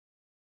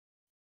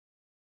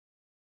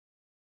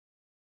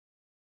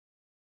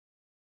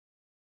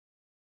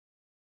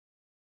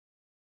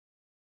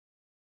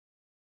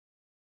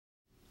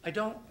I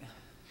don't...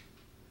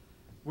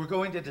 We're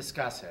going to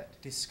discuss it.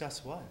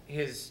 Discuss what?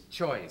 His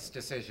choice,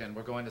 decision.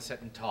 We're going to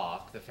sit and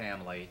talk, the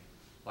family,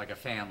 like a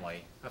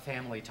family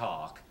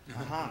talk.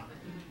 Uh-huh.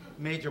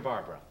 Major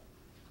Barbara.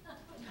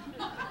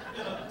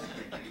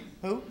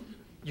 Who?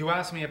 You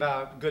asked me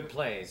about good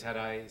plays. Had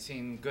I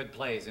seen good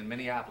plays in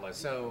Minneapolis?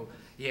 So,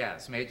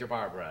 yes, Major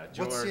Barbara,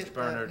 George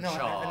Bernard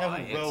Shaw.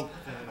 I never wrote.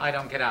 I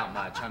don't get out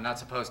much. I'm not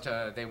supposed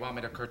to. They want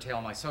me to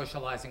curtail my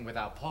socializing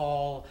without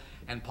Paul,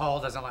 and Paul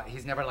doesn't like.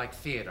 He's never liked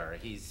theater.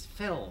 He's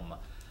film.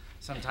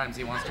 Sometimes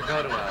he wants to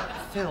go to a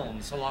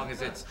film, so long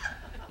as it's,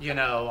 you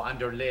know,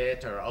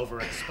 underlit or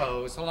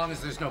overexposed, so long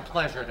as there's no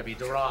pleasure to be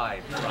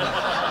derived from it.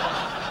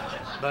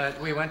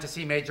 But we went to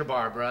see Major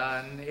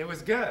Barbara, and it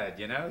was good,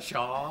 you know,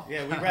 Shaw.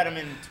 Yeah, we read him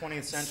in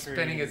 20th century.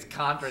 Spinning his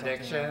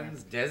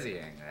contradictions,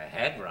 dizzying, a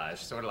head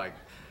rush, sort of like,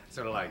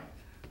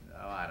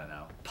 oh, I don't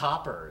know,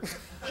 poppers,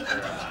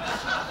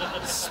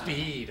 or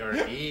speed, or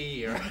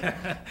E, or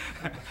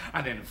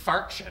an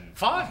infarction,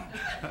 fun.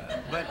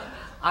 But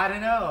I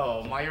don't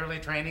know, my early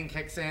training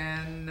kicks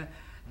in,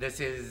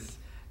 it's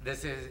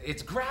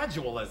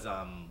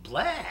gradualism,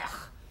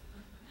 blech.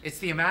 It's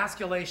the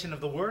emasculation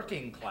of the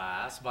working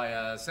class by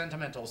a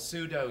sentimental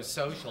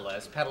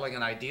pseudo-socialist peddling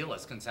an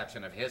idealist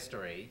conception of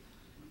history.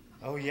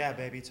 Oh yeah,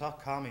 baby,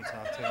 talk calmly,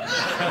 talk to me.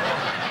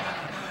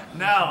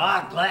 No,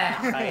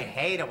 blech, I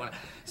hate it when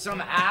some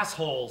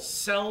asshole's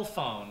cell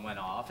phone went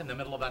off in the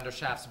middle of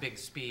Undershaft's big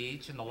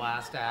speech in the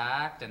last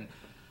act, and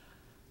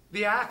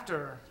the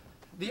actor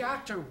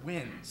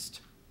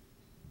winced.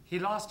 He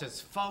lost his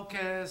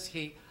focus,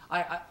 you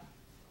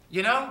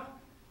know,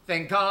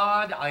 thank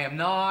God I am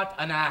not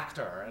an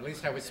actor. At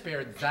least I was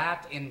spared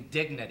that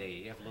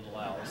indignity, if little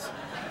else.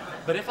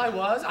 But if I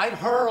was, I'd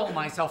hurl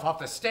myself off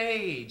the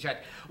stage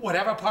at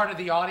whatever part of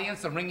the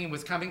audience the ringing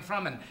was coming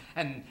from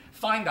and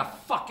find a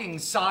fucking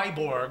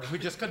cyborg who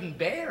just couldn't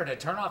bear to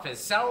turn off his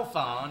cell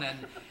phone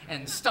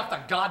and stuff the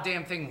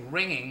goddamn thing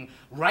ringing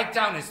right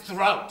down his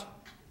throat.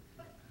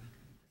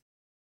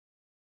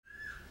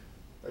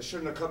 I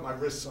shouldn't have cut my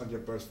wrists on your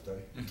birthday.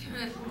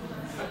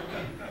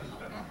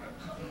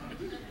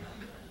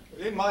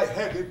 In my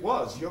head, it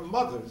was your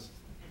mother's.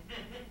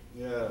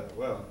 Yeah,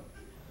 well,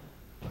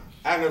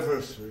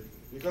 anniversary.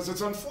 Because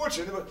it's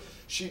unfortunate, but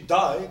she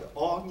died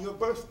on your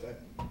birthday.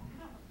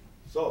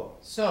 So,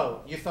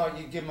 you thought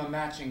you'd give him a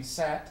matching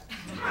set?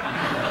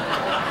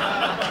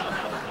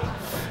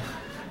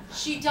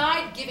 She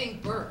died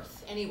giving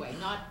birth, anyway,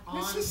 not on...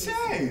 It's the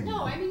same.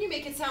 No, I mean, you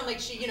make it sound like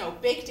she, you know,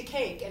 baked a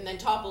cake and then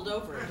toppled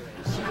over into it.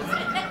 She was...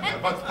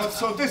 but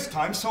so this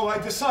time, so I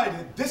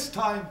decided, this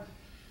time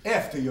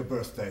after your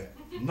birthday,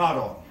 not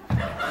on.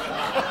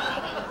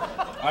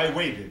 I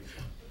waited.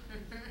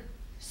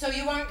 So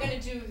you aren't going to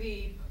do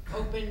the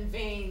open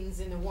veins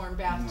in the warm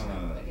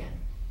bathtub again?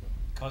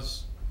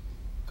 Because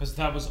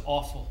that was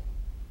awful.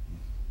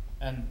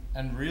 And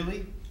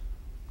really,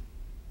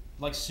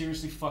 like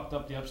seriously fucked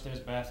up the upstairs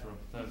bathroom.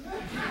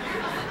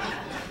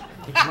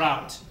 The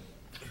drought.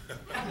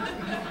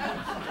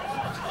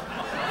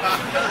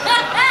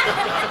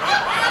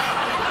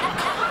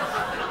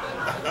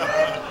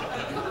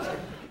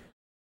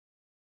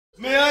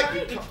 May I?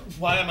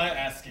 Why am I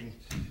asking?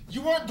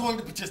 You weren't going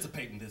to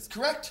participate in this,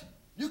 correct?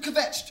 You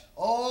kvetched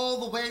all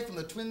the way from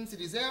the Twin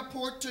Cities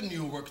Airport to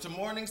Newark to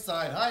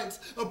Morningside Heights,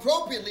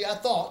 appropriately, I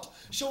thought,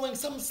 showing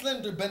some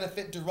slender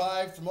benefit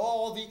derived from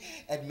all the,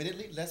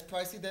 admittedly less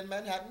pricey than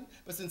Manhattan,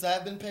 but since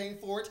I've been paying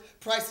for it,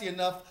 pricey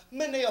enough,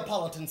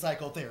 Neapolitan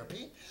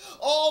psychotherapy,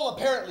 all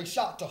apparently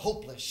shot to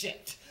hopeless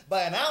shit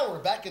by an hour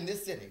back in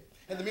this city.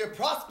 And the mere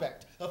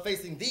prospect of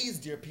facing these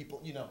dear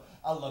people, you know,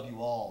 I love you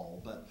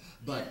all, but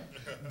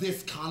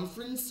this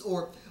conference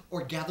or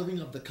gathering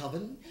of the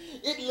coven,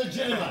 it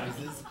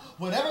legitimizes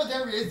whatever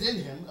there is in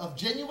him of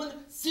genuine,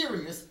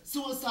 serious,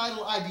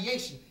 suicidal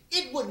ideation.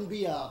 It wouldn't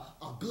be a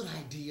good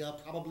idea,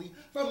 probably,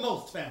 for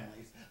most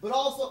families. But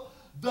also,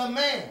 the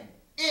man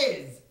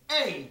is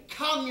a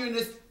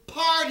Communist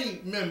Party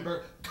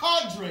member,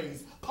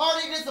 cadres,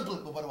 party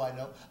discipline. But what do I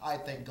know? I,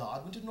 thank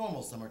God, went to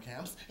normal summer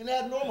camps and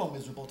had normal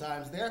miserable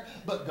times there.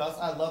 But Gus,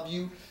 I love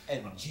you,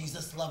 and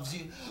Jesus loves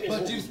you.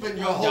 But you spend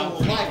your whole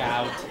life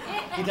out.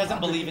 He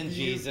doesn't believe in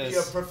Jesus.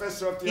 You're a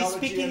professor of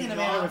theology. He's speaking in a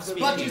manner of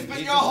speaking. But you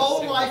spend your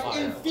whole life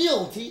in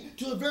fealty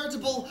to a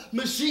veritable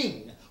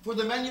machine for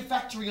the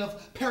manufacturing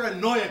of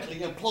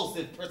paranoiacally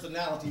implosive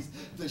personalities.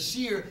 The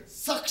sheer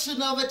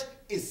suction of it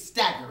is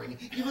staggering.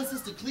 Even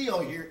Sister Cleo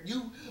here,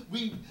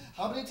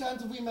 how many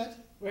times have we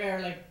met?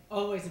 Rarely.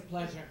 Always a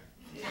pleasure.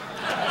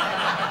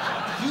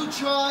 You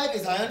tried,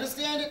 as I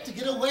understand it, to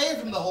get away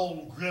from the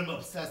whole grim,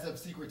 obsessive,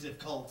 secretive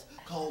cult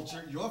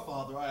culture. Your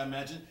father, I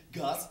imagine,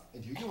 Gus,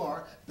 and here you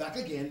are, back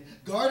again,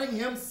 guarding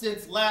him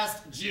since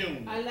last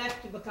June. I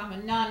left to become a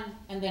nun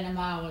and then a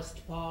Maoist,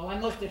 Paul. I'm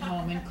most at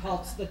home in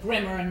cults. The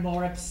grimmer and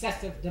more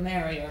obsessive, the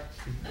merrier.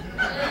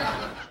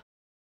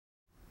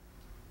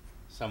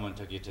 Someone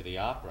took you to the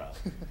opera.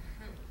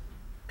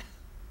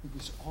 It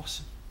was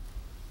awesome.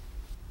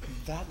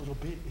 That little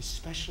bit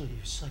especially,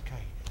 it was like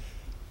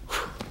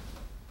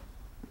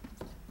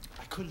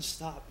I couldn't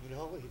stop, you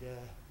know?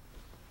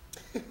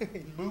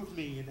 It moved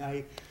me,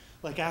 and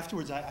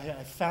afterwards,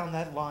 I found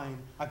that line.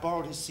 I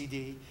borrowed his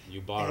CD.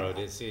 You borrowed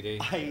his CD?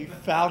 I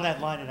found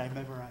that line and I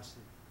memorized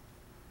it.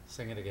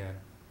 Sing it again.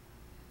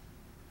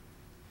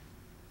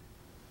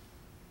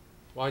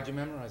 Why'd you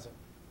memorize it?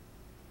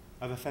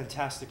 I have a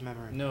fantastic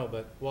memory. No,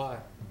 but why?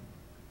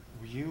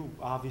 You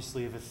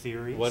obviously have a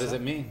theory. What does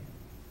it mean?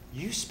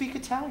 You speak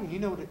Italian. You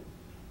know what it...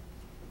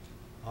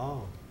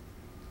 Oh.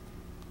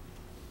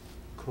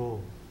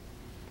 Cool.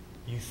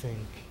 You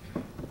think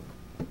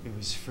it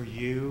was for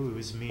you, it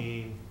was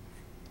me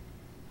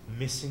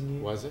missing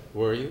you? Was it?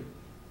 Were you?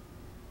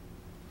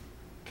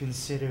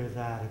 Consider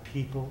that a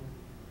people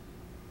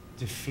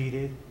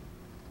defeated,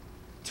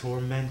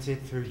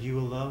 tormented through you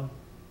alone.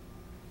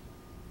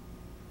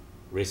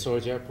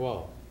 Risorge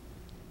può.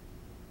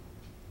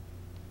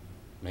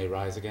 May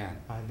rise again.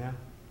 I know.